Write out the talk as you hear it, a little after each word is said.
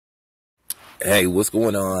Hey, what's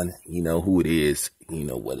going on? You know who it is. You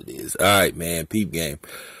know what it is. All right, man. Peep game.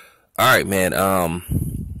 All right, man.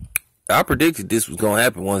 I predicted this was going to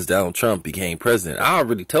happen once Donald Trump became president. I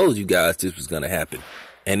already told you guys this was going to happen.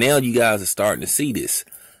 And now you guys are starting to see this.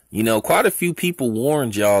 You know, quite a few people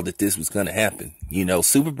warned y'all that this was going to happen. You know,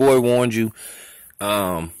 Superboy warned you.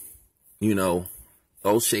 You know,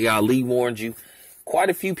 O'Shea Ali warned you.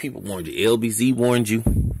 Quite a few people warned you. LBZ warned you.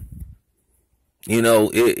 You know,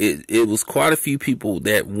 it was quite a few people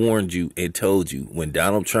that warned you and told you when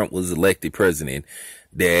Donald Trump was elected president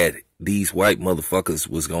that these white motherfuckers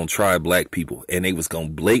was going to try black people and they was going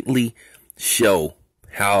to blatantly show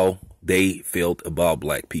how they felt about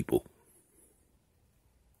black people.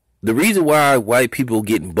 The reason why white people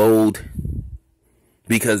getting bold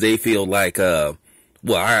because they feel like, well,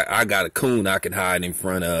 I got a coon I can hide in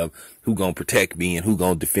front of who going to protect me and who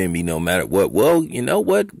going to defend me no matter what. Well, you know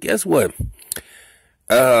what? Guess what?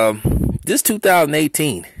 This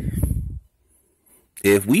 2018,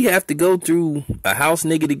 if we have to go through a house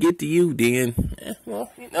nigga to get to you, then,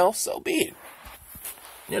 well, you know, so be it.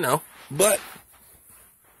 You know, but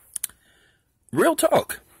real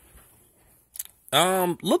talk.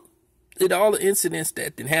 Look at all the incidents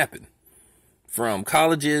that did happen from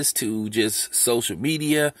colleges to just social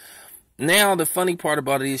media. Now, the funny part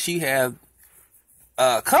about it is you have,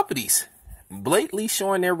 companies blatantly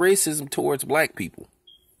showing their racism towards black people.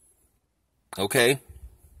 Okay.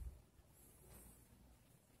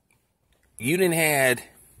 You didn't had,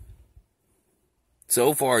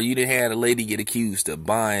 so far, you didn't had a lady get accused of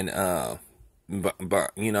buying,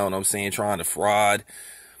 you know what I'm saying, trying to fraud,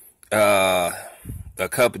 a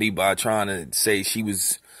company by trying to say she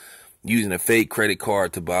was using a fake credit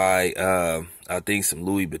card to buy, I think some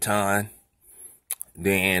Louis Vuitton.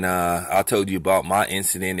 Then, I told you about my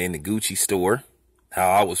incident in the Gucci store, how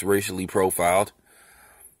I was racially profiled.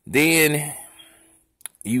 Then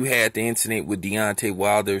you had the incident with Deontay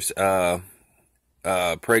Wilder's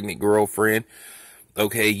pregnant girlfriend.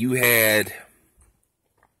 Okay, you had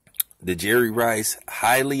the Jerry Rice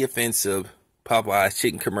highly offensive Popeye's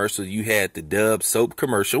chicken commercial. You had the Dove soap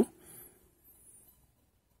commercial.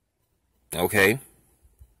 Okay.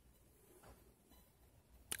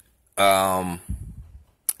 Now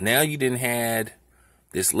you didn't had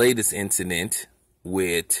this latest incident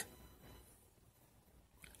with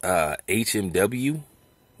H&W,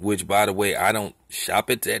 which, by the way, I don't shop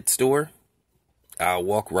at that store. I'll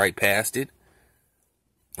walk right past it.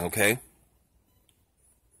 Okay.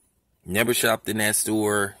 Never shopped in that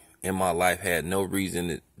store in my life. Had no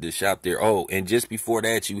reason to shop there. Oh, and just before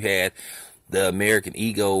that, you had the American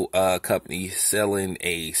Eagle company selling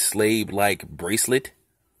a slave-like bracelet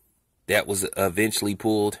that was eventually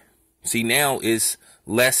pulled. See, now it's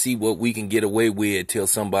let's see what we can get away with till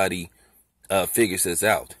somebody figures this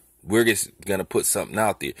out. We're just gonna put something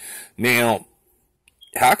out there. Now,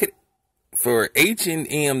 how could for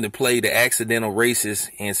H&M to play the accidental racist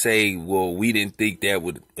and say, well, we didn't think that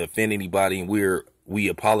would offend anybody and we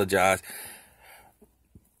apologize.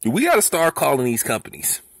 We got to start calling these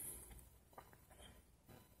companies.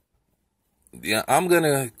 Yeah, I'm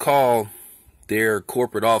gonna call their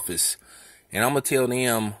corporate office and I'm gonna tell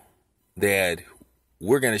them that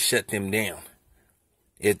we're gonna shut them down.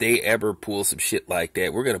 If they ever pull some shit like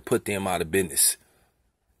that, we're going to put them out of business.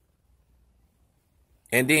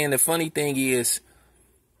 And then the funny thing is,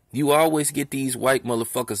 you always get these white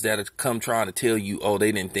motherfuckers that come trying to tell you, oh,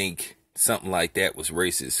 they didn't think something like that was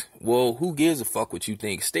racist. Well, who gives a fuck what you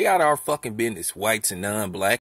think? Stay out of our fucking business, whites and non-black.